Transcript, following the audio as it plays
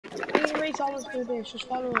mates always do this. Just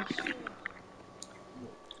follow us.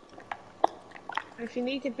 And if you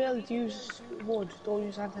need to build, use wood. Don't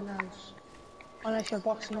use anything else. Unless you're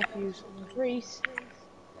boxing up, use Reese.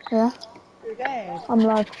 Yeah? You're dead. I'm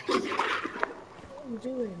live. What are you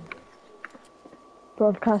doing?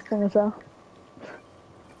 Broadcasting as well.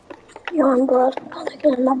 Yeah, I'm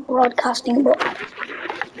not broadcasting, but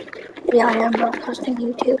yeah, I am broadcasting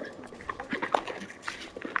YouTube.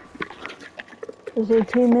 There's a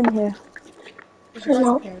team in here. There's a There's guy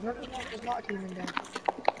no. up here. No, there's not a team in there.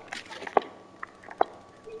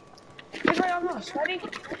 He's right on us. Ready?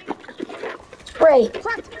 Spray.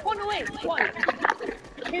 Cracked! One away! One!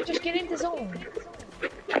 Here, just get into zone.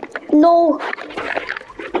 No.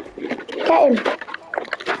 Get him.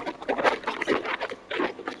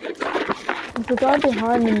 There's a guy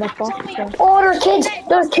behind in that box there. Oh, there's kids.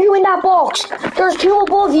 There's two in that box. There's two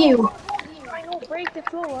above you. I know, break the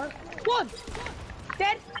floor. One!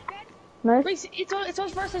 Dead! Nice. Reese, it's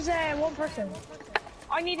us versus one person.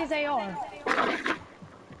 I need his AR.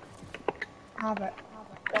 Have it.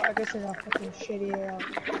 Oh, this is a fucking shitty AR.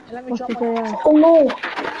 Let me What's drop his my... AR? Oh no.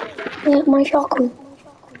 Yeah, my shotgun.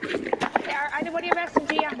 Anybody have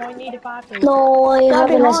SMG ammo? I need it badly. No, I Guy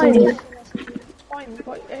have an behind. SMG. Fine,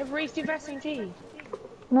 but Reese, do you have SMG? Take that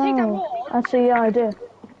No. wall. Actually, yeah, I do.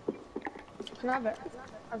 Can I have it?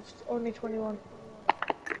 I'm only 21.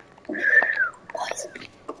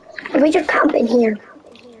 We just camp in here.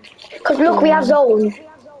 Cause look, we have zone. So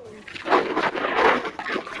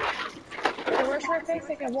where should I place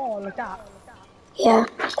like a wall like that? Yeah.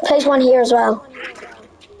 Place one here as well.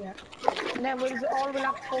 Yeah. And then all we'll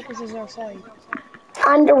have to focus is outside.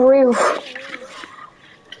 And the roof.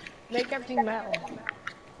 Make everything metal.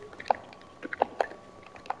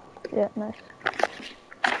 Yeah, nice.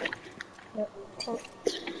 Yeah. Oh.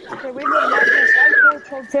 Okay, we will have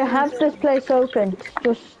this. Here, have this place open.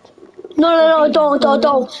 Just... No,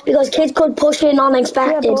 don't. Because kids could push in Yeah,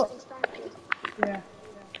 unexpected. but... Yeah.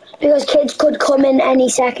 Because kids could come in any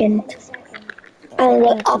second. And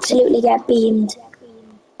they absolutely get beamed.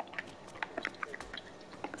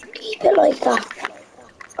 Keep it like that.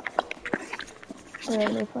 Yeah,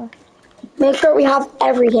 no fine. Make sure we have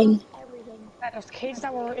everything. There's kids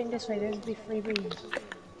that were in this way, there's be free beams.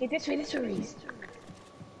 Hey, this way, Reese.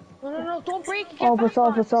 No, don't break it. Get back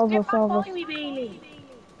Solve it. Get back by me, Bailey.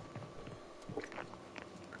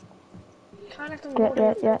 Can't let them go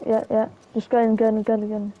there. Yeah. Just go in.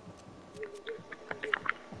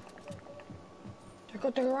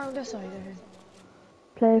 They're around this side, I think.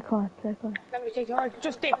 Play quiet. Let me take the hard.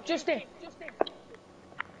 Just dip.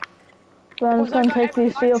 Well, I'm going to take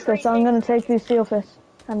these steel fists. I'm going to take these steel fists.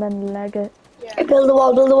 And then leg it. Yeah. Build the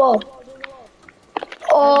wall.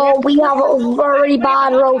 Oh, we have a very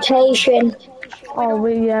bad rotation. Oh,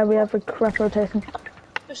 we have a crap rotation.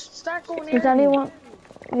 Just start going in. Does anyone...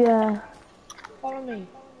 Yeah. Follow me.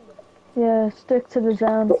 Yeah, stick to the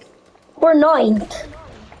zone. We're ninth.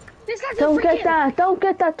 Don't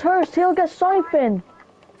get that thirst. He'll get siphoned.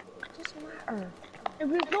 Doesn't matter.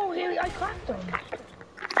 I cracked him.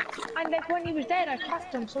 And like when he was dead, I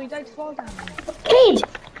cracked him, so he died to fall down. Kid!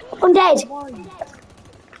 I'm dead. Why?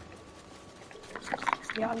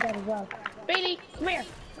 Yeah, I'm dead as well. Bailey, come here.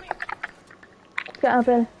 Get up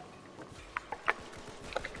in.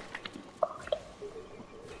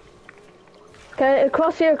 Okay,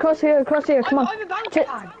 across here. Come on. I'm about to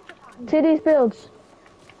pad. To these builds.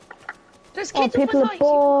 There's kids people on are the side.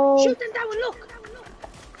 bald. Shoot them down and look.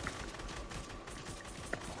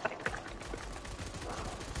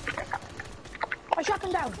 I shot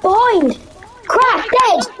them down. Behind! Crack!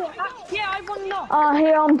 Dead! Yeah, I won not. Oh,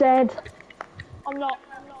 here, I'm dead. I'm not.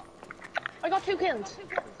 I got 2 kills.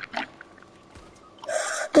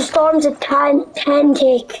 The storm's a 10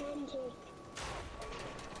 tick.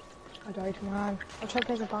 I died, man. I'll try to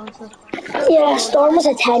take a bouncer. Yeah, storm was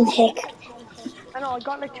a 10 tick. I know, I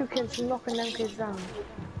got like 2 kills from knocking them kids down.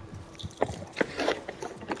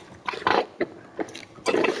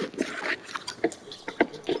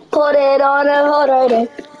 Put it on a holiday.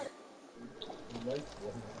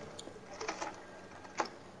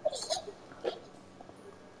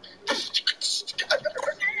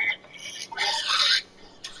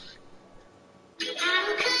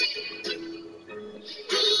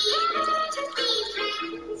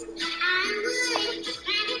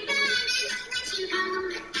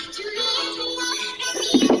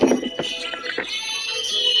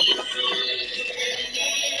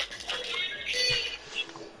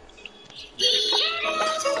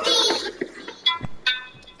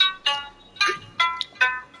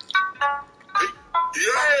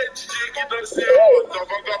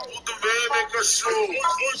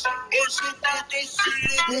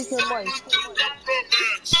 break your mic.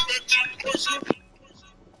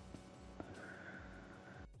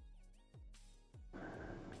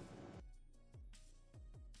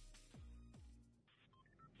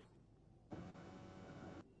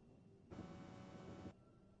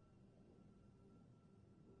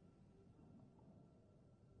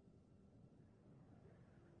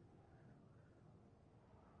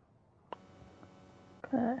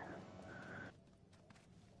 Okay.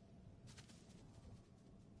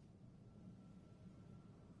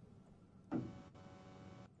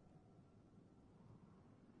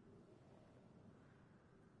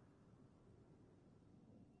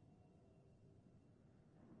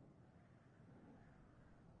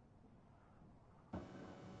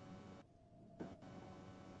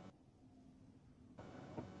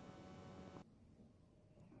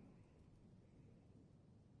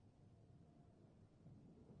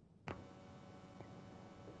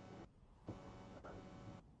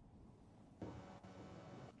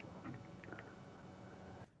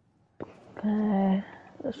 Okay,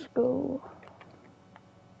 let's go.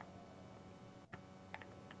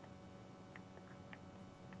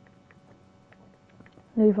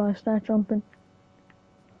 Levi, start jumping.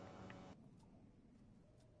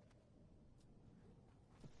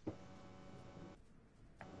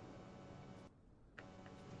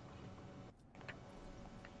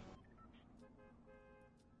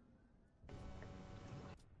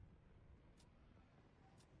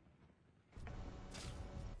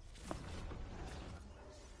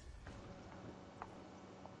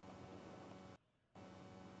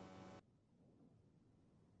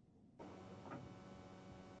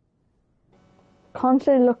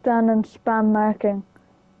 Constantly look down and spam marking,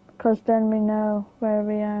 because then we know where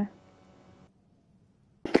we are.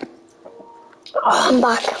 Oh, I'm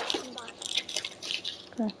back.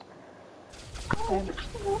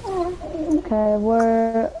 Okay,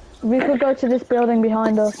 we could go to this building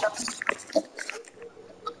behind us.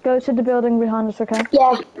 Go to the building behind us, okay?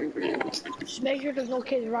 Yeah. Just make sure there's no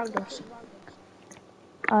kids around us.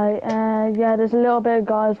 Yeah, there's a little bit of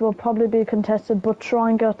guys. Will probably be contested, but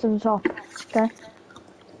try and go to the top, okay?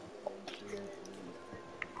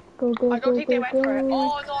 Go, go, I don't go, think they go, went for it. go.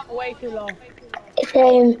 Oh no, I'm way too low. I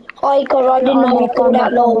didn't know I'd go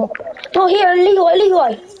that low. No, here,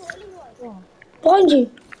 Leroy. Oh, Behind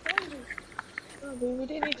you. no, we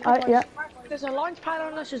didn't need to go Yeah. There's a launch pad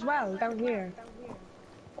on us as well, down here.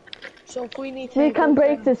 So if we need to We go can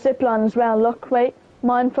break the zip line as well. Look, wait.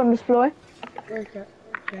 Mine from this floor. break it.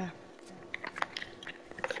 Yeah.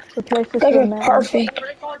 The place is That so is perfect.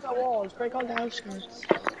 Break all the walls, break all the outskirts.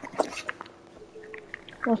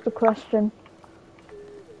 What's the question?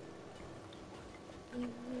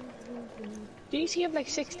 Do you see have like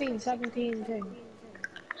 16, 17 things?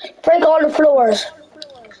 Break all the floors.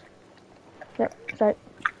 Yep, so.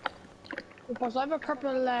 Because I have a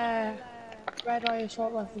purple red eye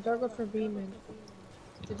assault rifle. They're good for beaming.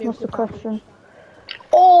 To do What's the good damage. question?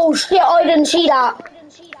 Oh shit, I didn't see that.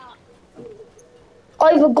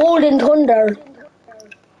 I have a golden thunder.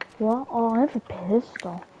 What? Oh, I have a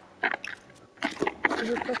pistol. Is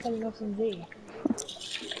it purple SMG?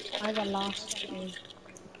 I got lost.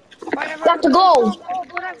 Right, Got to everyone, go. storm. Oh,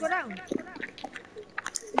 go down.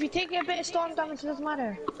 If you take a bit of storm damage, it doesn't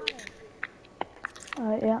matter.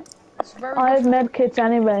 Yeah. It's very I good have for med kits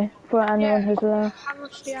anyway, for anyone Yeah. who's low. How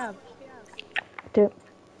much do you have? 2.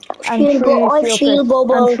 And 3 I've steel shield fists. And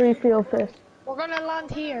bubble. 3 field fists. We're gonna land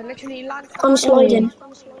here, literally land. I'm sliding.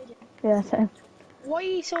 Yeah, same. Why are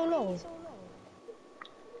you so low?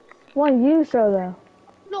 Why are you so low?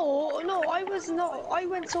 No, I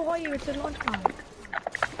went so high with the launch pad.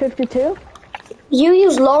 52? You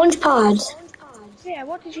use launch pads. Yeah,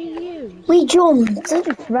 what did you use? We jumped. We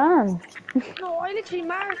just ran. No, I literally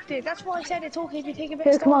marked it. That's why I said it's okay if you take a bit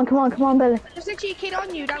Here, of storm. come on, Billy. There's literally a kid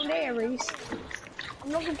on you down there, Reese.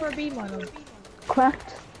 I'm looking for a beam on him.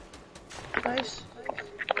 Cracked. Nice.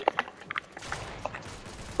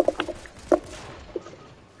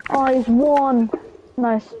 Oh, he's one.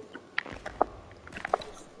 Nice.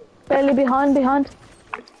 Billy, behind.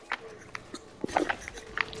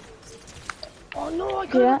 Oh no, I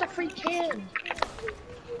could have got the free kill.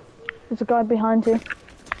 There's a guy behind you.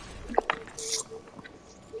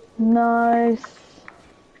 Nice.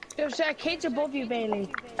 There's kids above you, Bailey.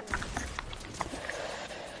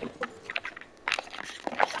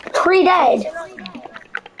 3 dead.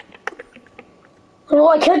 Oh,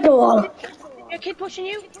 I killed them all. A kid pushing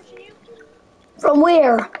you? From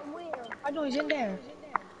where? I know he's in there.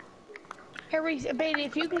 Here, Reese, Bailey,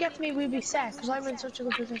 if you can get to me, we'll be set, because I'm in such a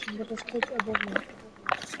good position, but there's kids above me.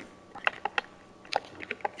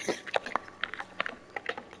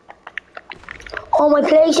 Oh, my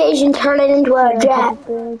PlayStation turned into a jet.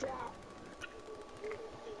 Big.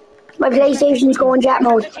 My PlayStation's going jet I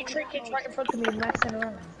mode. just see 3 kids right in front of me messing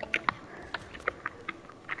around.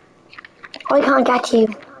 I can't get you.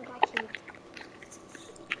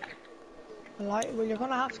 Well, you're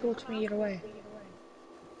gonna have to go to me either way.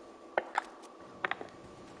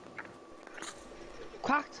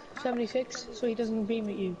 Cracked 76, so he doesn't beam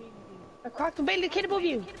at you. I cracked the building, kid above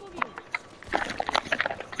you.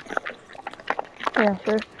 Yeah,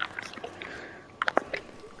 sure.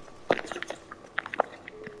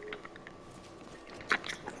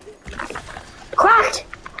 Cracked!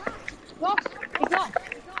 What? He's not.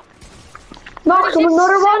 Knocked him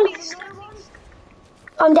another one.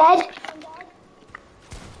 I'm dead.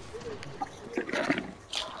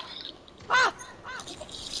 Ah!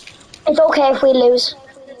 It's okay if we lose.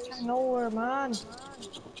 Nowhere, man.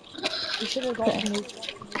 You should have gotten me.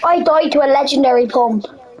 I died to a legendary pump.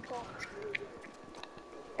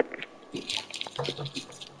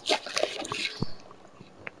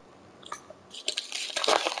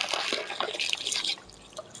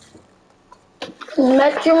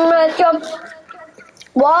 Metro.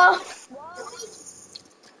 What?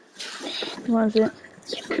 What is it?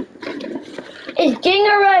 It's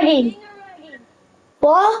dinner ready.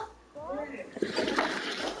 What?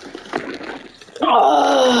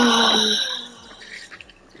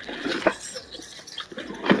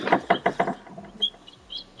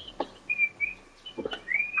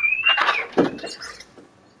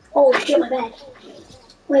 Oh shit, my bed.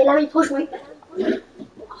 Wait, let me push my bed.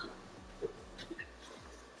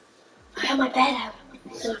 I have my bed out.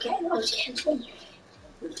 I was getting something.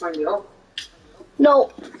 Did you find it out?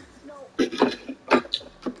 No.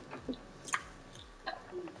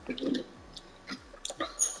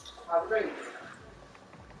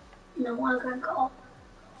 No, I'm gonna go.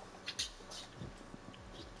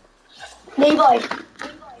 Levi.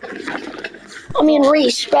 I mean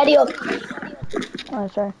Reese, ready up. Oh,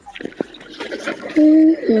 sorry.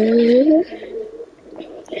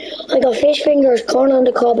 I got fish fingers, corn on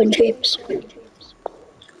the cob and chips.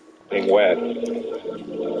 Being wet.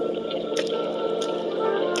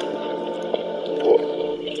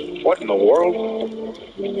 What in the world?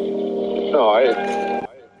 No, I...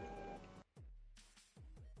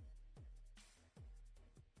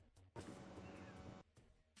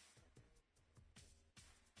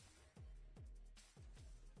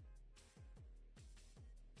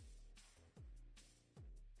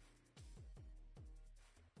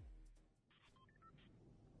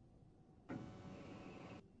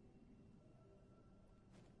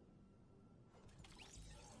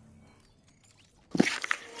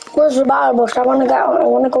 Where's the battle bus? I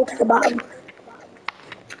wanna go to the battle.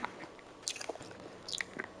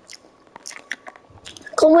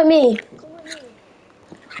 Come with me.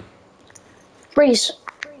 Reese,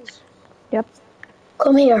 Yep.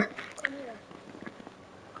 come here.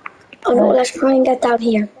 Oh no, Right. let's try and get down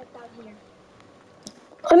here.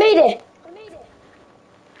 I made it.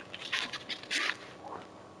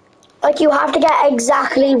 Like, you have to get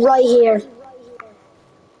exactly right here.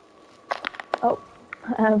 Oh.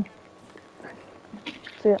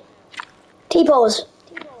 See ya. T-pose.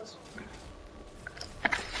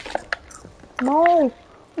 No!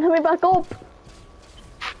 Let me back up!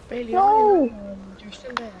 Bailey, No! you're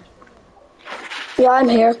still there. Yeah, I'm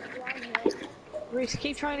here. Reese,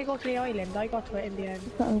 keep trying to go to the island. I got to it in the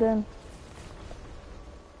end. I'm done.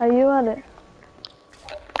 Are you at it?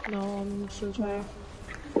 No, I'm still trying.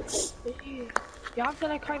 You have to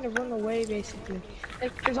like kind of run away basically.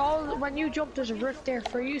 Like there's when you jump there's a rift there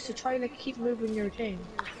for you, so try like keep moving your thing.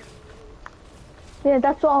 Yeah,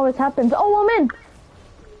 that's what always happens. Oh, I'm in!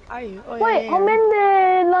 Are you? Oh, Wait, yeah. I'm in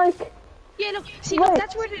the, like... Yeah, look, see, Wait.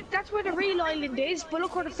 look, that's where the real island is, but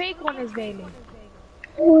look where the fake one is, Bailey.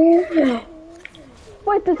 Where?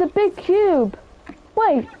 Wait, there's a big cube!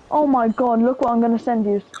 Wait! Oh my god, look what I'm gonna send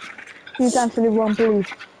you. You actually won't believe.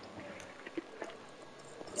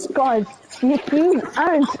 Guys, you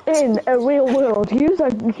aren't in a real world. You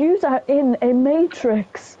are in a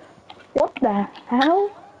matrix. What the hell?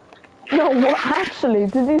 No, what? Actually,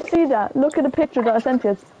 did you see that? Look at the picture that I sent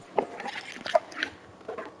you.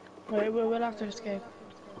 Wait, we'll have to escape.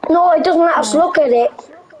 No, it doesn't let us look at it.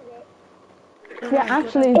 Yeah,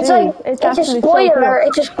 actually, It's do. like, it's a actually spoiler. so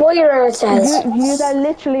It's a spoiler, it says. You are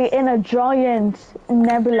literally in a giant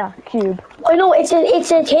nebula cube. I know, it's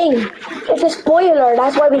a thing. It's a spoiler.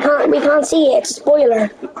 That's why we can't see it. It's a spoiler.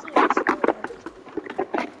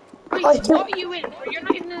 Wait, I what are you in? You're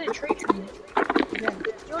not even in a tree. Yeah,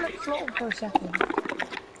 you're like floating for a second.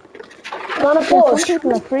 Wanna Some push?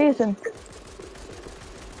 people are freezing.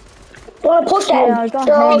 Wanna push them? Yeah, I got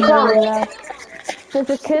They're all him cracked. really loud. There's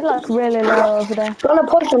a kid like really low over there. Gonna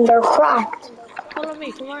push them, they're cracked. Follow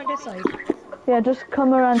me, come around this side. Yeah, just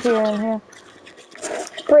come around here and here.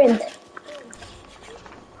 Sprint.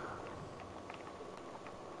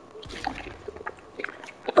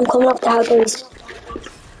 I'm coming up to help these.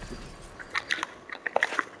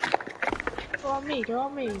 They're on me, they're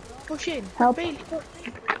on me. Push in. Help. Bailey,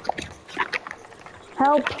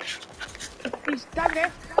 Help. he's down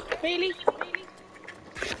there. Bailey.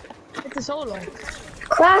 It's a solo.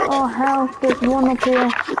 Crack. Oh, help. There's one up here.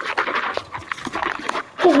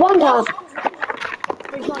 He's one tap.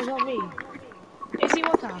 He's not me. Is he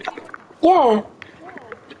one tap? Yeah.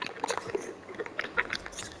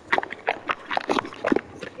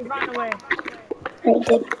 He ran away. Right, he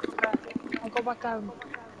did. I'll go back down.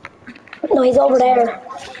 No, he's over there.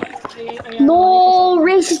 No,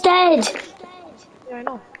 Race is dead. Yeah, I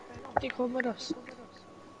know. They come with us.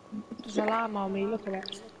 There's a llama on me, look at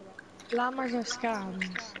it. Llamas are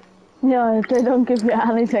scams. Yeah, they don't give you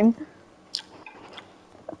anything.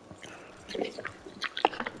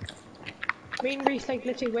 Me and Reese like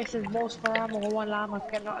literally wasted most of our ammo on one llama to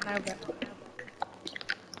get nothing out of it.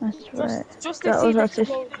 That's right. Just to That see was the actually...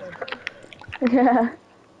 explosion. Yeah.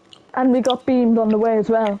 And we got beamed on the way as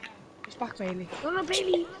well. It's back, Bailey. No,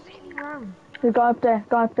 Bailey. Around. The guy up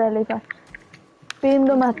there, Levi. Beam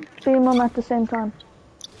them at the same time.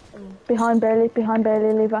 Behind Bailey,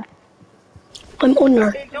 Levi. I'm under.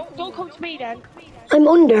 Hey, don't come to me then. I'm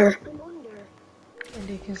under. And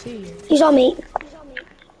they can see you. He's on me.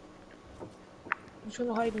 I'm just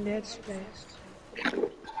gonna hide in the headspace.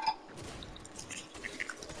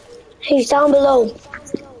 He's down below.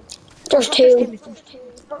 There's two.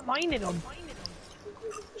 Stop minding them.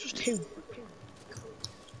 Just two.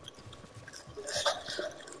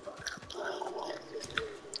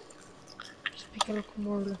 Just make it look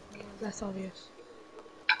more less obvious.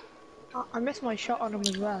 I missed my shot on him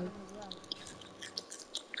as well.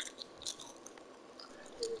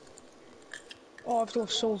 Oh, I have to go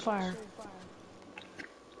so far.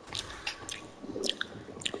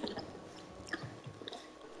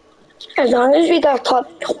 As long as we got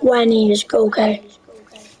top 20 is okay.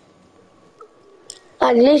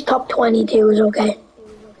 At least top 22 is okay.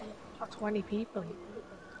 Top 20 people.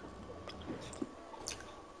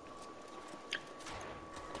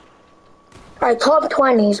 Alright, top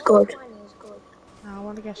 20 is good. No, I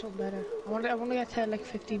want to get something better. I want to get to like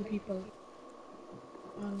 15 people.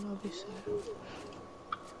 And obviously.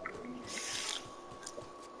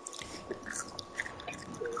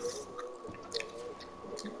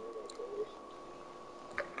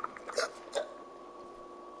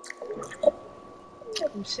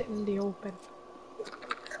 I'm sitting in the open.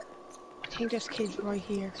 I think there's kids right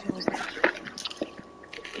here, so.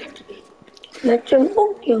 I'm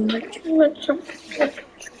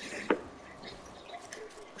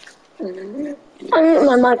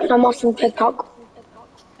watching TikTok.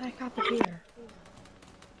 I got it here.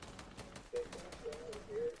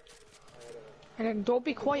 And then don't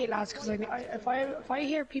be quiet, lads, because if I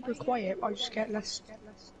hear people quiet, I just get less.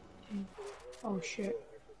 Oh shit!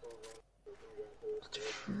 That's a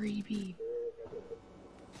freebie.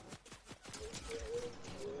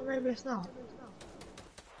 Or maybe it's not.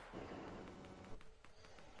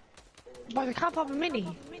 But I can't pop a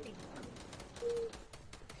mini.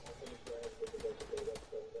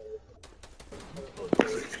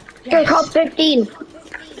 You're top 15.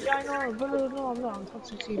 Yeah, I know, but no, I'm not. I'm top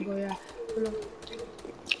 16, but yeah.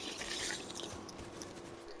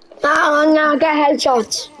 I'm gonna get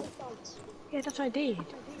headshots. Yeah, that's what I did.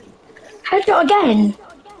 Headshot again.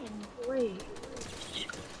 Wait.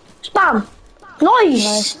 Spam.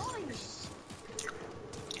 Nice.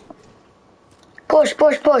 Push.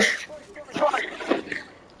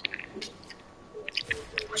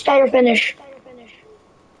 Stay or finish.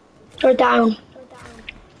 They're down.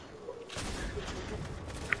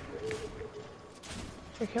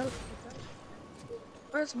 For kill.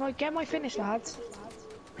 Where's get my finish, lads?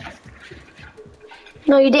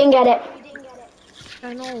 No, you didn't get it.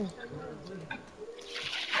 I know.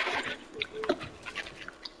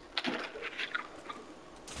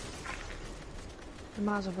 The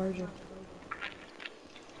man's a virgin.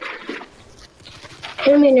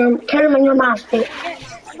 Kill him in your mask, mate.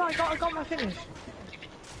 Yes! No, I got my finish.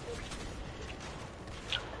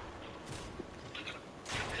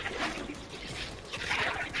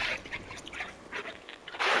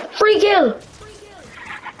 Free kill!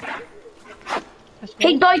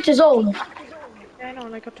 He died his own. Yeah, I know,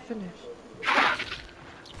 and I got to finish.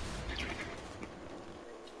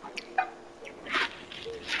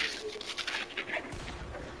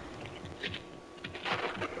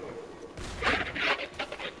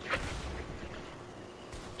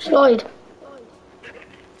 Slide.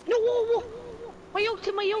 No, whoa. My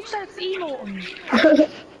yoke starts emoting.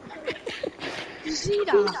 You see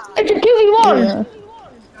that? It's a 2v1. Yeah.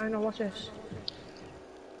 I know, watch this.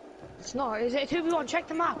 It's not. Is it a 2v1? Check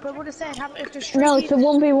the map. It would have said if there's 3 No, it's a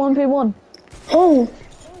people. 1v1v1. Oh.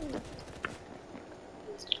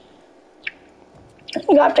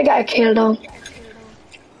 You have to get a kill down.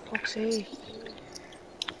 Fuck's sake.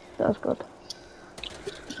 That's good.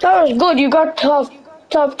 That was good. You got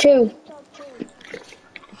top 2.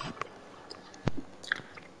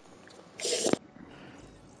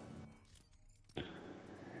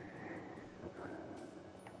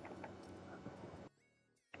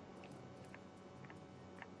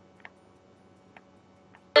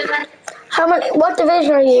 How many? What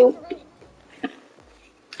division are you?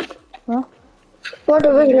 Huh? What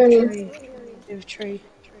division are you? Div 3.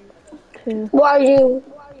 2, What are you,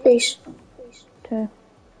 Reese? 2.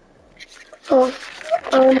 Oh,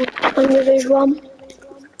 I'm Division 1.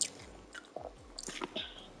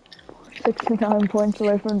 69 points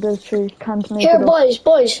away from this tree. Can't make Here, it up.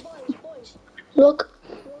 boys. Look.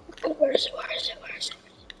 Where is it?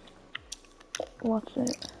 What's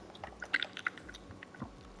it?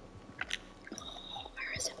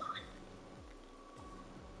 Where is it on?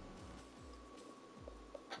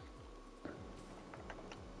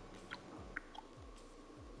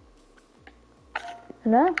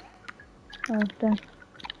 Hello? Oh, damn.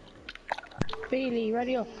 Bailey,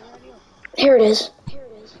 ready up. Here it is.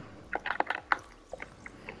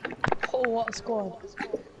 Oh, what a squad.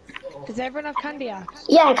 Does everyone have candy axe?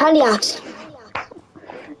 Yeah, candy axe.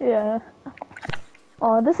 Yeah.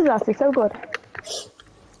 Oh, this is actually so good.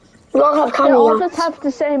 We all have They candy all axe. just have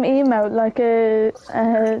the same emote, like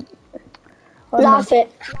Laugh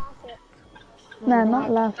it. No, not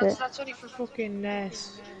laugh it. That's only for fucking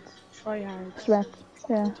tryhards. Sweats.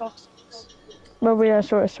 Yeah. Toxics. Well, we are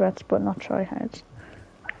sort of sweats, but not tryhards.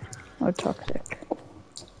 Or toxic.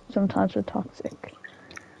 Sometimes we're toxic.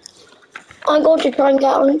 I'm going to try and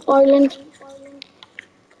get on island.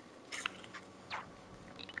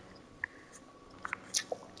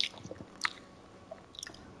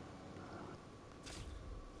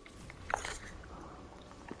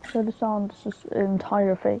 So the sound is just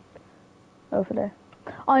entire fake over there.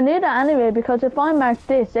 I need it anyway because if I mark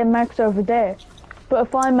this, it marks over there. But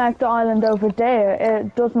if I mark the island over there,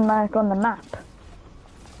 it doesn't mark on the map.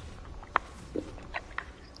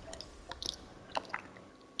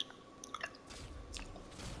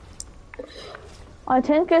 I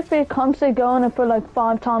think if you're constantly going it for like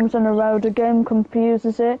 5 times in a row, the game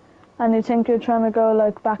confuses it, and you think you're trying to go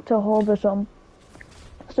like back to hub or something.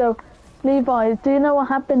 So, Levi, do you know what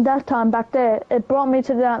happened that time back there? It brought me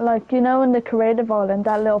to that, like, you know, in the creative island,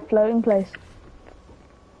 that little floating place.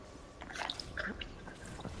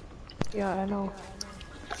 Yeah, I know.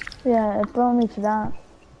 Yeah, it brought me to that.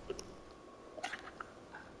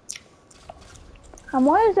 And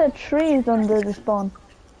why is there trees under the spawn?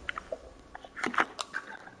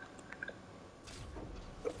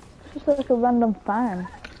 It's just like a random farm.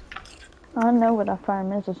 I know where that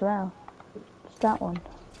farm is as well. It's that one.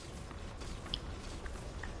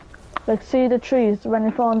 Like, see the trees when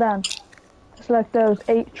you're falling down? It's like those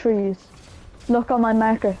 8 trees. Look on my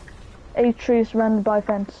marker. 8 trees surrounded by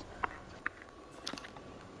fence.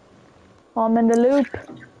 Oh, I'm in the loop.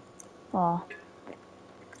 Oh.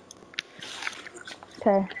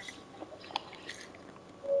 Okay.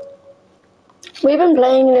 We've been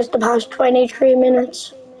playing this the past 23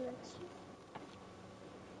 minutes.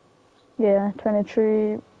 Yeah,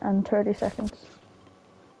 23 and 30 seconds.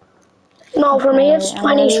 No, for me it's Okay,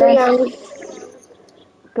 23 and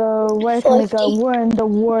go, where can we go? 50. We're in the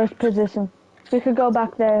worst position. We could go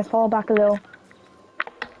back there, fall back a little.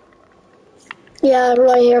 Yeah,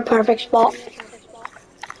 right here, perfect spot.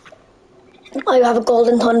 I have a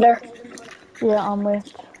golden thunder. Yeah, I'm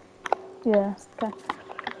with. Yeah, okay.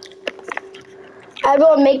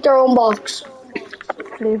 Everyone make their own box.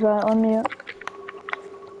 Leave on mute.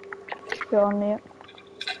 You're on mute.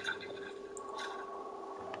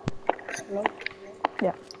 Hello?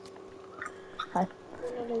 Yeah. Hi.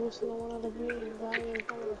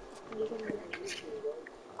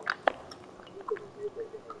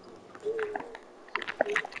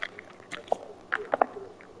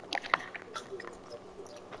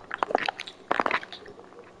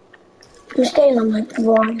 I'm staying on my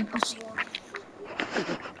drawing.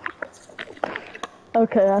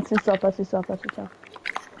 Okay, that's his stuff, that's his stuff, that's his stuff.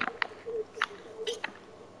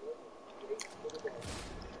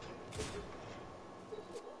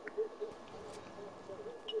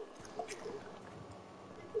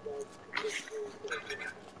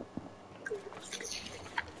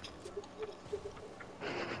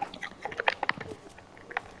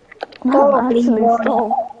 No, Oh, actually Levi.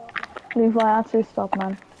 stop. Levi, actually stop,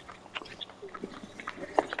 man.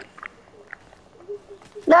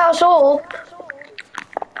 Now so.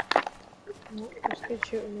 No, there's kids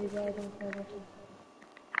shooting me, but I don't care about them.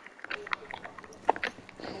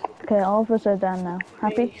 Okay, all of us are down now.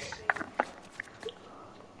 Happy? Base.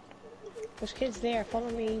 There's kids there, follow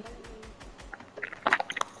me.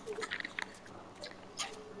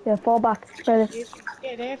 Yeah, fall back. Ready.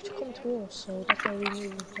 Yeah, they have to come to us, so that's why we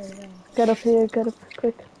move and fall down. Get up here, get up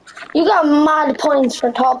quick. You got mad points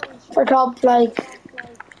for top, like.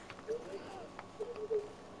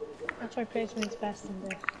 That's why placement's best in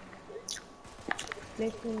this.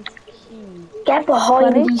 Placement's key. Get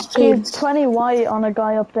behind 20? these He's kids. 20 white on a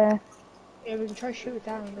guy up there. Yeah, we can try to shoot it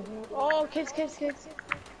down. Oh, kids. Get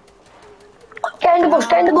in the bush,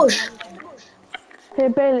 get in the bush. Hey,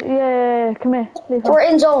 Bailey, yeah, come here. Levi. We're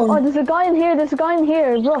in Oh, zone. there's a guy in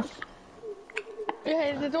here, Russ.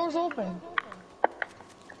 Yeah, the door's open.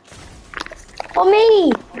 On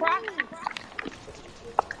me.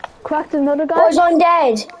 Cracked another guy. Boys, I'm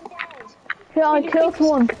dead. Yeah, I killed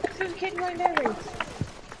one. There's a kid right there, Reese.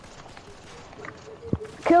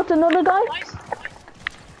 Killed another guy.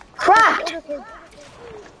 Cracked. Other kid.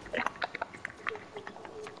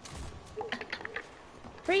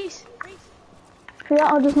 Reese. Yeah,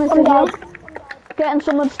 I'll just make I'm a dead. heal. Getting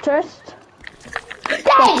someone's chest. Dead!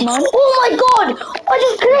 mine. Oh my god! I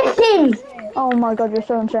just clipped him! Oh my god, you're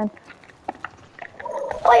so insane.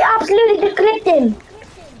 I absolutely just clipped him!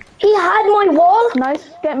 He had my wall! Nice,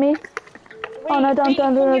 get me. Oh no, don't,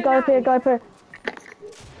 guy up here.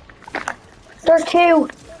 There's two.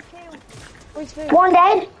 One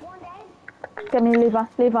dead. Get me,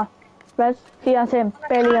 Levi. Res, he has him.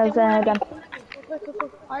 Barely has them. Quick.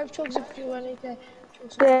 I have chugs of fuel, I need to...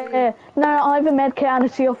 Yeah. No, I have a med kit and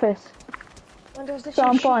it's the office. So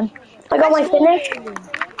I'm fine. I got my finish.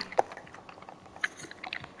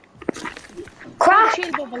 Cracked!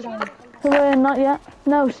 Shield bubble down. Not yet.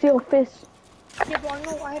 No, it's the office. Yeah, but I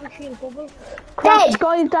know I had a shield bubble. Cracked,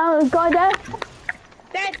 Dead! guy there.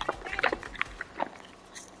 Dead!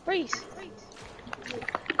 Reese!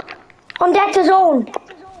 I'm dead to zone.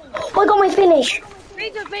 I got my finish.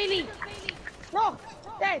 Rachel Bailey! No!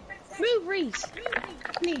 Dead! Move, Reese!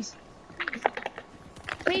 Please.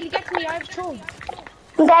 Bailey, get to me, I have a chug.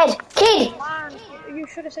 I'm dead. Kid! Man, you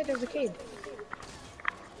should have said there was a kid.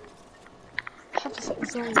 I have to set the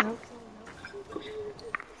zone now.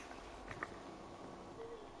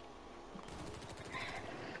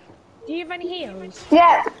 Do you have any heals?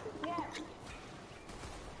 Yeah.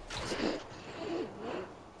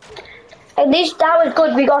 At least that was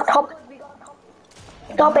good. We got top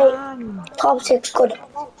 8. Top 6, good.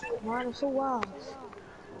 Man, I'm so wild.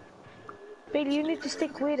 Bailey, you need to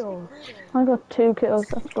stick with us. I got 2 kills,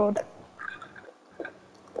 that's good.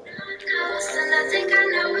 And I think I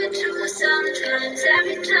know it too. Sometimes,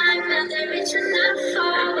 every time, and they reach enough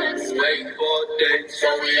forward. Wait for days, so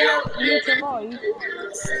we out living.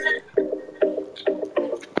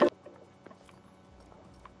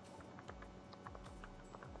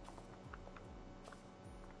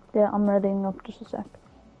 Yeah, I'm readying up just a sec.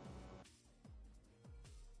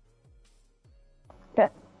 Okay.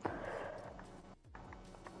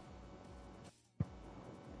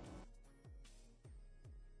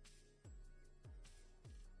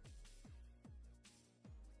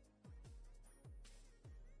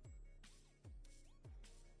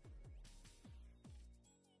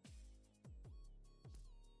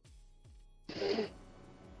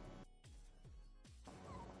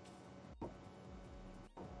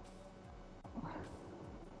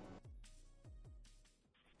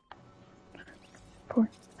 Four,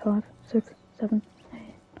 5, 6, 7, 8, 9.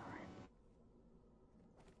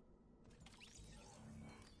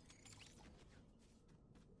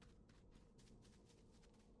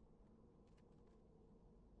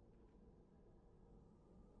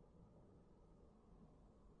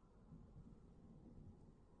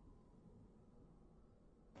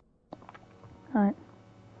 Alright.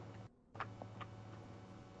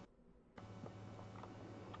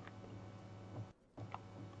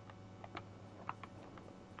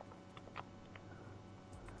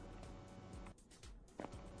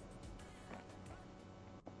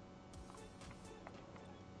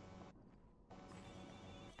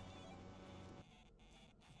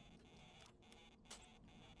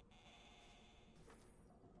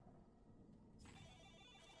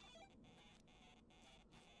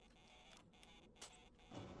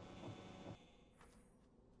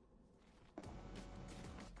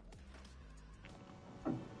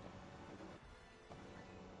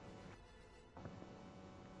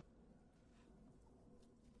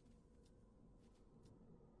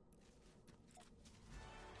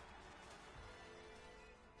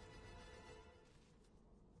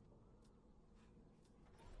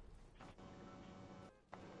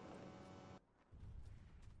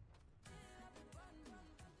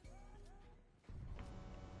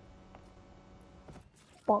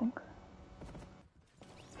 Bonk.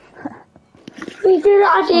 We did it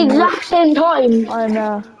at the exact same time. I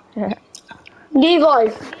know. Yeah.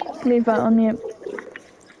 Levi. Leave that on mute.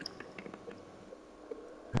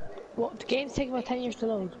 What? The game's taking about 10 years to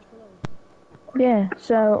load. Yeah,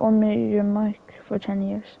 so unmute your mic for 10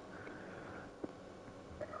 years.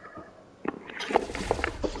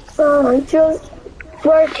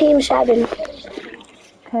 We're team 7.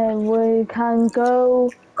 Okay, we can go.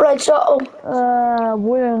 Right, so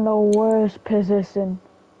We're in the worst position.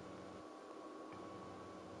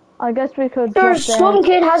 I guess we could. there's some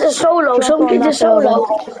kid has a solo, drop some on kid's a that solo.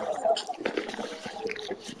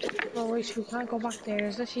 No, wait, we can't go back there.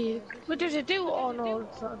 There's actually... But there's a duo. Oh no,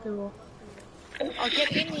 it's not a duo. Oh,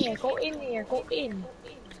 get in here. Go in here. Go in.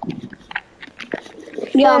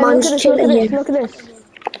 Yeah, man, look at this, chilling here. look at this.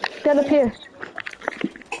 Get up here.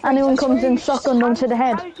 Anyone comes in, shotgun them to the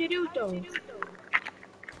head. How did you do it though?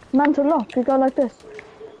 Mantle up, you go like this.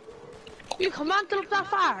 You can mantle up that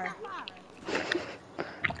far?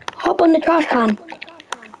 Hop on the trash can.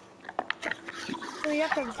 No, you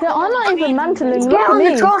have to... Yeah, I'm not even mantling, Get look on at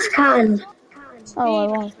the me. trash can. Oh, I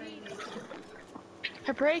won't.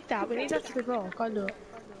 To break that, we need that to be broke. I'll do it.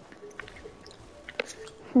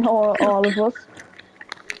 Or all of us.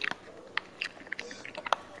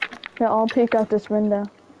 Yeah, I'll peek out this window.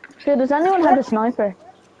 Here, does anyone have a sniper?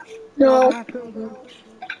 No.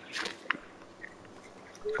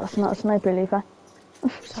 That's not a sniper, Levi.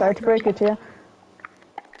 Sorry to break it to you.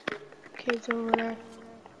 Kids over there.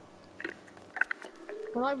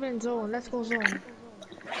 We're not even in zone. Let's go zone.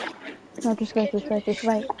 No, just wait, just wait, just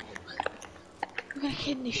wait. We got a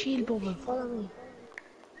kid in the shield bubble. Follow me.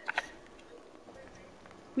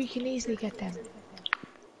 We can easily get them.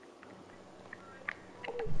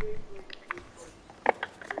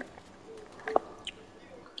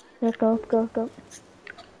 Yeah, go, go, go.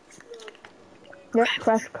 Yeah,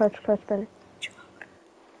 crouch, belly.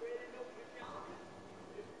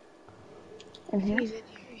 In here. He's in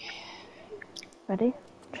here. Ready?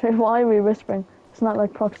 Why are we whispering? It's not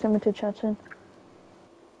like proximity chatting.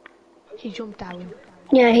 He jumped down.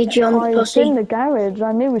 Yeah, he jumped. Oh, he's in the garage.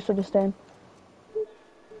 I knew we should have stayed.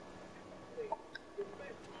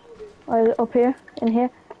 Oh, up here, in here.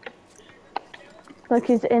 Look,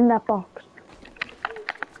 he's in that box.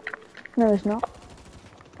 No, he's not.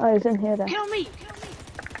 Oh, he's in here then. Kill me!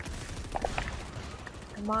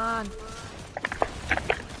 Come on.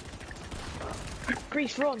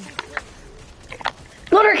 Grease, run.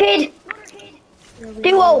 Another kid.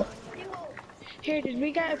 Duo. Here, did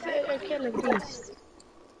we get a kill at least?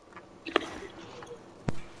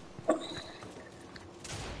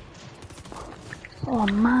 Oh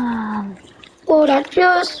man. But I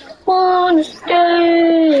just wanna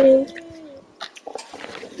stay.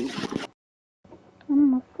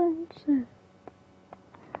 I'm offensive.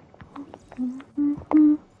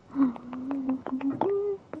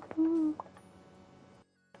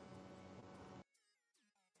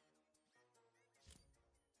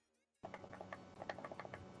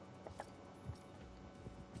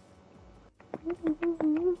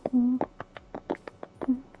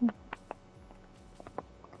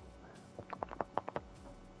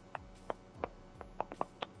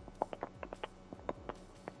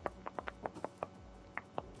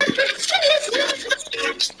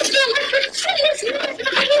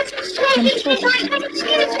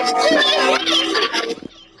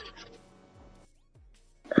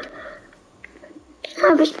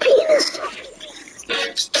 Have his penis.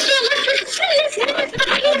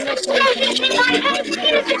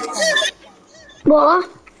 What?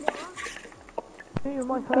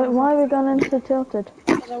 But why are we going into tilted?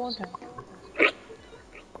 I want him.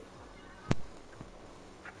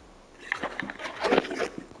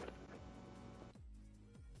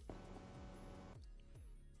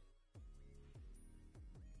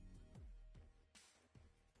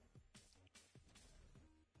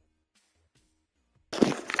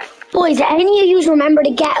 Boys, any of you remember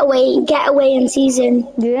the getaway in season?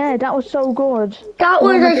 Yeah, that was so good. That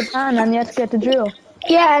One was with like, the pan and you had to get the drill.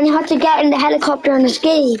 yeah, and you had to get in the helicopter and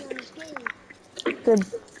escape. The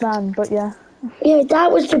van, but yeah. Yeah,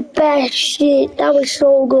 that was the best shit. That was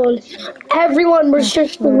so good. Everyone was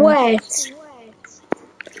just wet.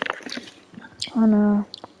 I know.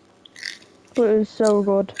 But it was so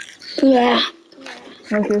good. Yeah.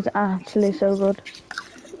 Like, it was actually so good.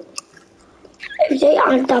 If they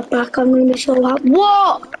add that back, I'm gonna be so happy.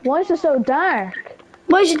 What? Why is it so dark?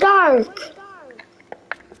 Why is it dark?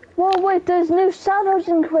 Whoa, wait, there's new shadows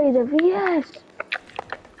in creative, yes!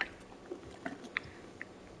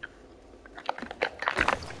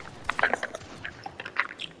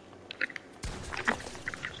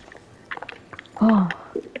 Oh,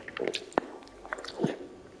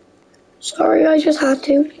 Sorry, I just had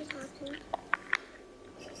to.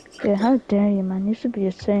 Yeah, how dare you, man? You should be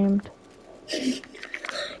ashamed.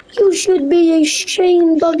 You should be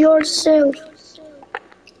ashamed of yourself.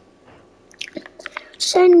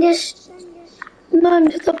 Send this man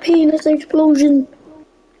to the penis explosion.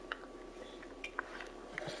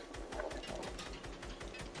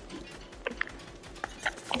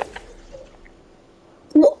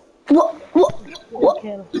 What?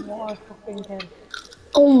 Kill. What a fucking kill.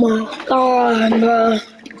 Oh my god, bro.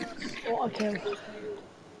 What a kill.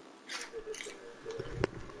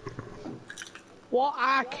 What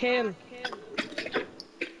a kill.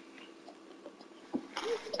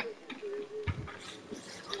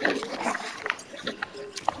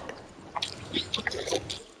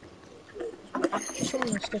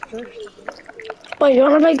 Someone must get first. Wait, you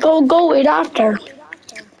wanna like go it after?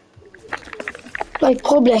 Like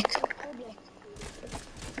public.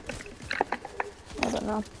 I don't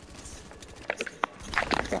know.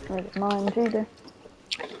 Don't really mind either.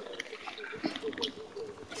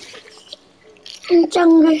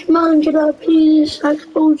 Youngest man to the penis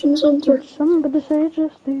explosion center. Somebody say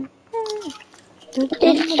just the.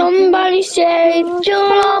 Did somebody say you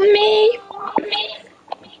love me?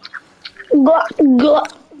 Go,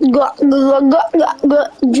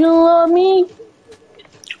 you love me?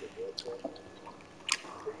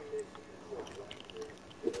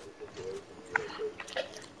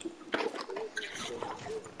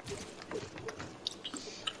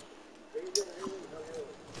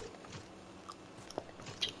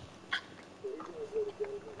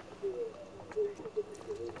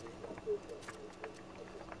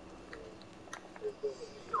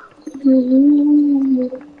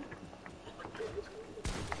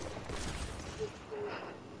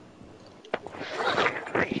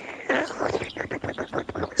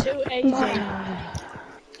 Too easy.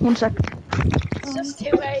 1 sec. It's just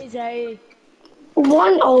too easy.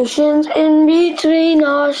 One ocean's in between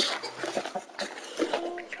us.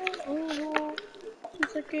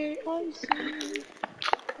 It's okay, I see.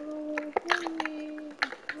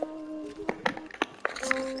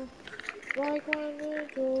 Like when you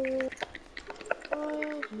do,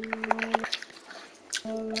 I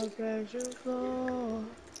am a pleasure floor.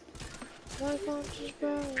 Why can't you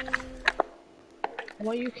spell?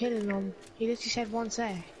 Why are you killing him? He literally said 1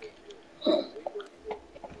 sec.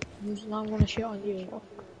 Now I'm gonna shoot on you.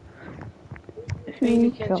 Bailey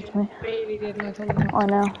Who killed me? Bailey didn't I told him not I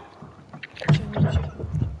know.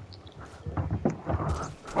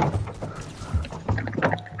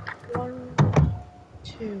 One,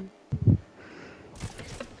 two.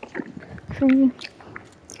 3.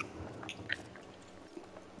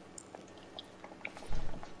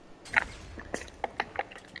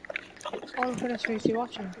 I'm gonna switch you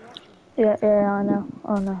watching. Yeah, I know.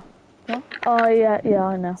 Oh no. What? Oh yeah,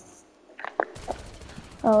 I know.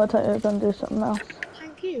 Oh, I thought you were gonna do something else.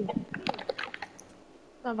 Thank you.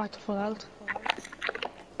 I'm back to full health.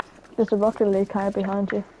 There's a Rocket League car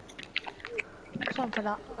behind you. Something for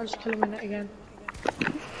that. I'll just kill him in it again.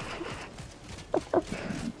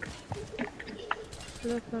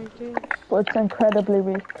 Look like this. But it's incredibly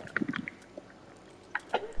weak.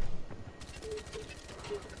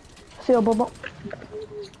 See your bubble?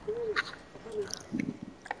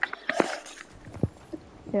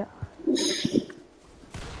 Yeah.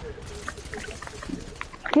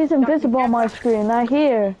 He's invisible on my screen, I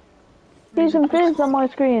hear. He's invisible on my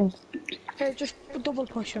screen. Okay, just double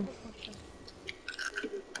push him.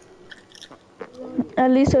 At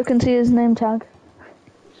least I can see his name tag.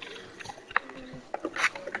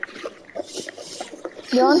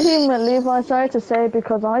 The only thing with Levi, sorry to say,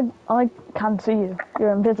 because I can't see you.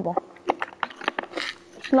 You're invisible.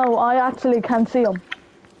 No, I actually can see him.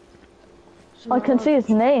 I can see his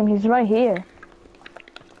name, he's right here.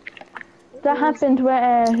 That happened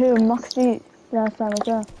with who? Moxie last time as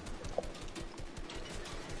well.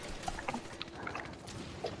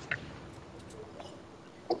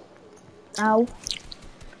 Ow.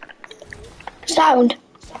 Sound.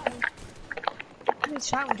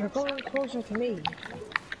 Sound, you're going closer to me.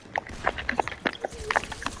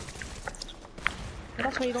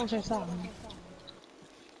 That's why you don't say sound.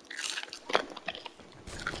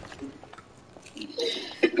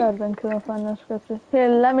 That would have been cool if I know scripted. Here,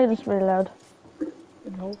 let me just reload.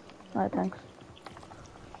 No. Alright, thanks.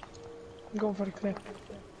 I'm going for the clip.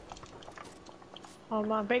 Oh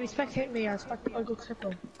man, baby, spectate me, I'll go clip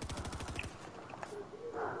him.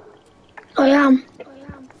 I am.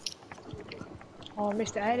 Oh,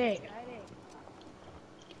 Mr. Eddie.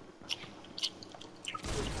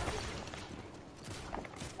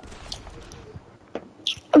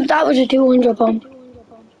 That was a 200 bomb.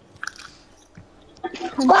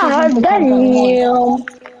 God, Triple count on one.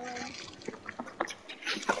 Damn.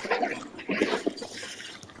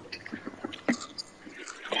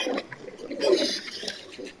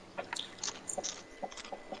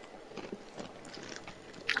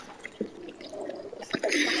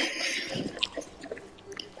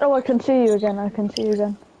 Oh, I can see you again. I can see you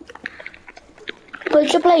again. We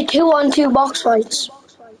should play 2-on-2 box fights.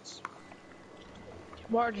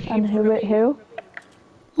 What are the And teams who gonna with be? who?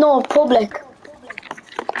 No, public.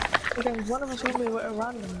 Okay, one of us gonna be with a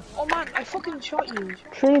random. Oh man, I fucking shot you.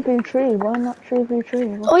 3v3. Why not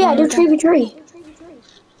 3v3? Oh What's yeah, wrong do with that? 3v3.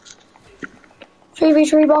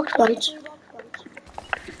 3v3 box fights.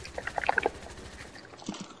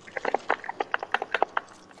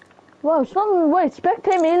 Whoa, something. Wait,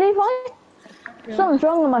 spectate me, Levi? Yeah. Something's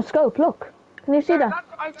wrong with my scope. Look. Can you see that?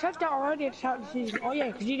 I said that already at the start of the season. Oh yeah,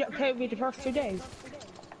 because you didn't play with me the first 2 days.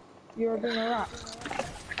 You were being a rat.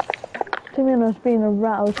 To me, I was being a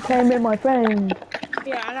rat. I was playing with my friend.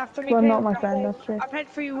 Yeah, and after me Well, playing not with my the friend, whole, that's it. I played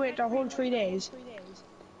for you with the whole 3 days.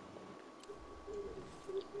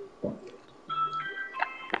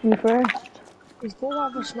 You first. We both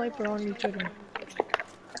have a sniper on each other.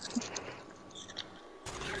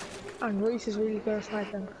 And Reese is really good at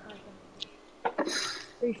sniping.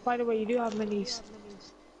 Reese, by the way, you do have minis.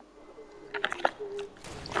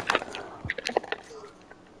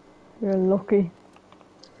 You're lucky.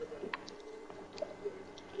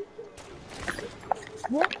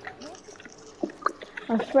 What?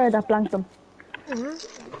 I swear that blanked them.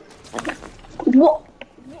 What?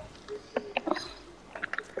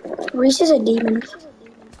 Reese is a demon.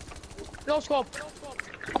 No scope.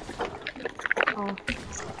 Oh.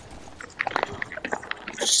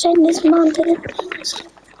 Send this man to the...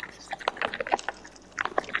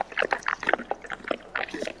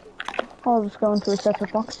 I'll just go into a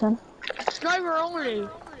separate box then. Sniper only.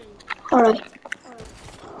 Alright.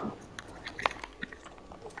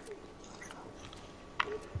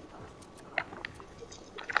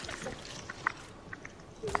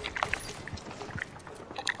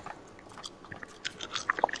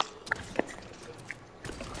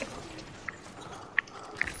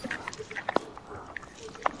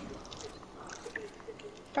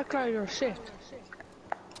 That glider shit.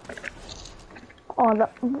 Oh,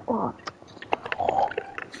 that. Oh.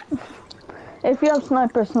 If you have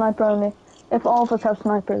sniper, sniper only. If all of us have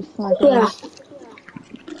snipers, sniper Yeah. only.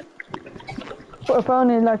 But if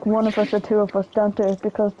only like one of us or two of us, don't do it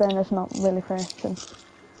because then it's not really fair. So.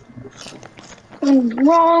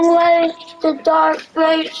 Wrong way, the dark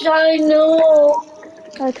place I know.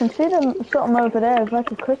 I can see them something over there. It's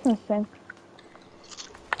like a Christmas thing.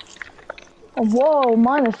 Oh, whoa,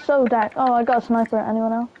 mine is so dark. Oh, I got a sniper.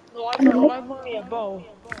 Anyone else? No, I'm only a bow.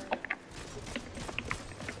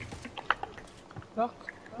 Look,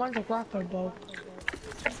 mine's a grapple bow.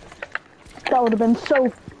 That would have been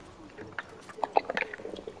so.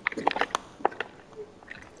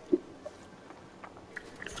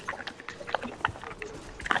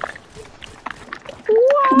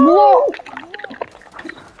 Whoa!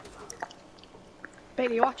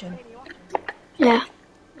 Bailey, you watching? Yeah.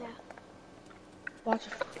 Watch.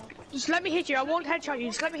 Just let me hit you. I won't headshot you.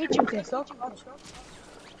 Just let me hit you with this. Look.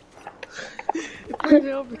 Put it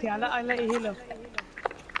over to you. I'll let you heal up.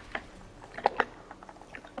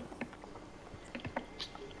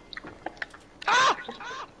 Ah!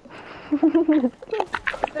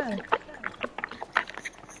 There.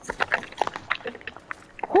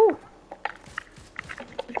 Whew.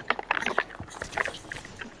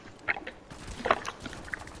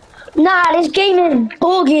 Nah, this game is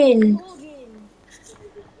bugging.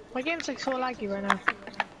 My game's like so laggy right now.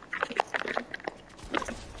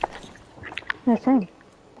 Yeah, same.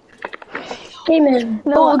 Game is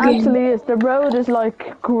No, it bugging. actually is. The road is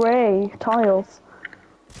like grey tiles.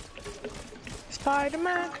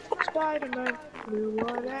 Spider-Man, Spider-Man, blue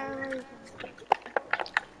whatever.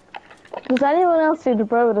 Does anyone else see the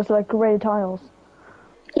road as like grey tiles?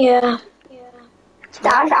 Yeah.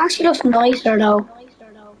 That actually looks nicer though.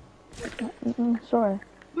 Sorry.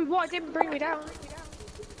 Wait, what? It didn't bring me down.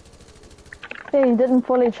 Yeah, you didn't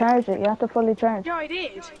fully charge it. You have to fully charge. Yeah, I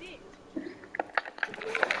did.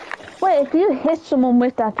 Wait, if you hit someone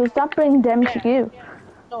with that, does that bring them to you?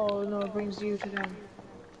 No, no, it brings you to them.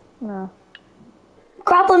 No.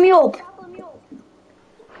 Grapple me up.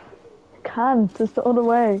 Can't. It's the other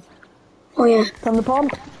way. Oh yeah. From the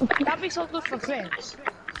pump. That'd be so good for clips.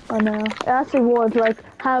 I know. It actually would, like,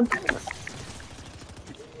 have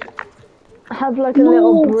like a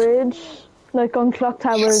little bridge, like on Clock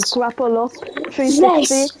Tower, grapple up,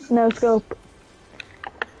 360, Yes. no scope.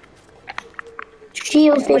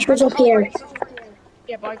 Shield fish was up here.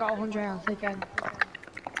 Yeah, but I got 100 health again.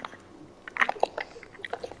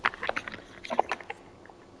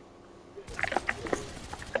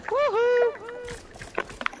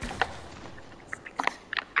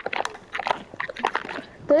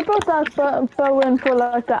 They brought that bow in for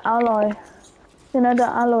like the alloy. You know, the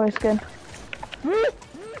alloy skin.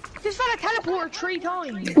 This fella teleported 3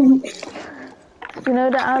 times. You know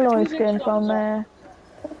the alloy skin from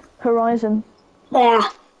Horizon? Yeah.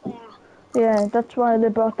 Yeah, that's why they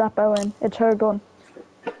brought that bow in. It's her gun.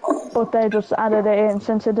 But they just added it in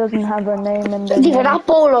since it doesn't have her name in the Dude, name. that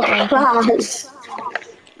ball looks class.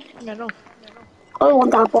 Yeah, no. I want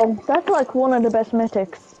that ball. That's like one of the best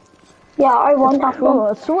mythics. Yeah, I want that Cool.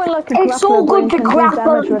 ball. It's sort of like a It's so grappler, but good you to can do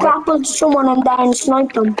damage with grapple someone and then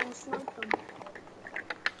snipe them. it.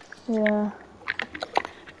 Yeah.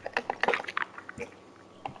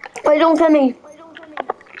 Wait, don't kill me.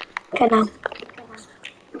 Okay, now.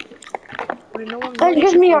 Wait, no one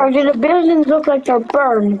Excuse me, or do the buildings look like they're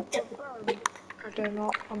burned? they're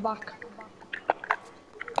not. I'm back.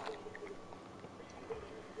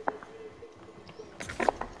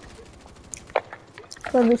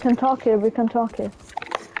 But we can talk here, we can talk here.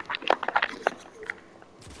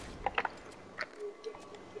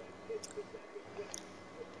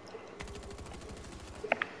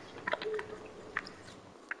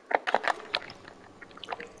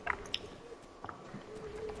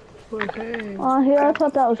 Okay. Oh, here, I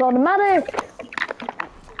thought that was automatic.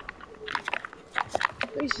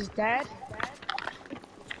 This is dead.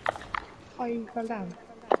 Oh, you fell down.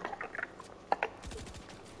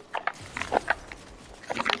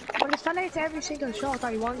 Well, it's funny, it's every single shot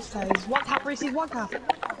that he wants to. He's one tap, Reese, he's one tap.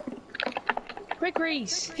 Quick,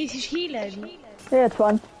 Reese. He's healing. Yeah, it's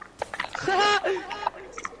fun.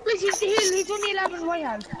 Reese, he's healing. He's only 11 white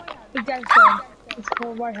health. He's dead, son. It's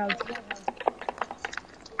 4 white health.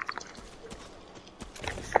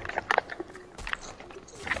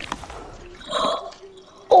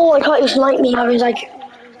 Oh, I thought you sniped me. I was like...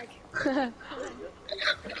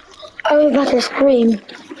 I was about to scream.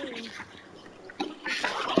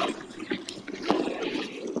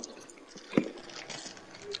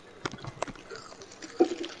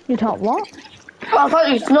 You thought what? I thought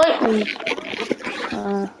you sniped me.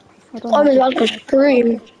 I don't I was know. about to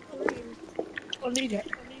scream. I'll need it.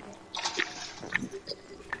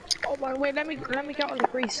 Oh my, wait, let me get all the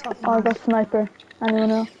grease stuff. Oh, I got sniper.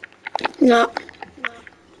 Anyone else? No.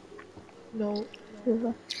 No.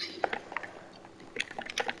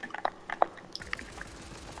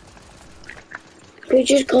 We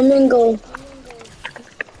just come and go.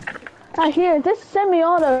 Here, this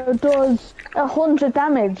semi-auto does 100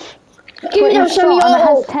 damage. Give me for your each shot, and it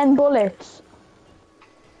has semi-auto. 10 bullets.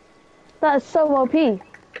 That is so OP.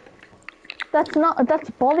 That's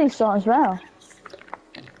body shot as well.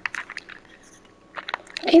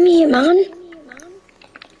 Give me it, man.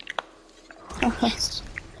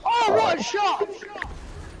 Oh, what a shot!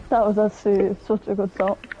 That was actually such a good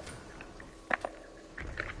shot.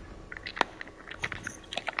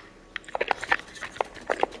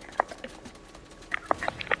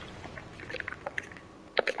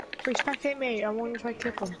 Respectate me, I want to try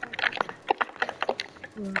to clip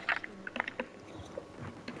him.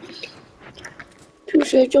 You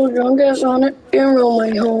said your drunk ass on it and roll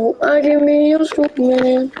my home. I give me your stupid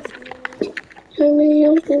man. Give me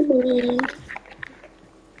your stupid man.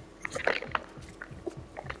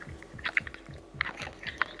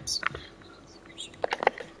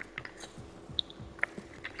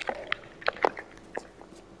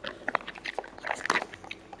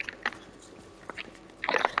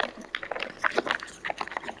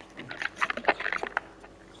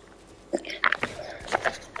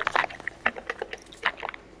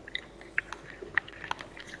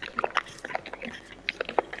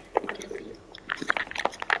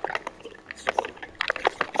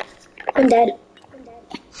 I'm dead.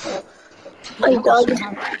 I died.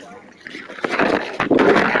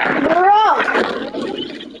 Bro!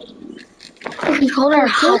 You called her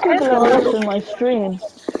Two hot. people are watching my stream.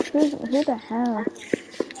 Who the hell?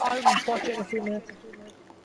 I'll watch it in a few minutes.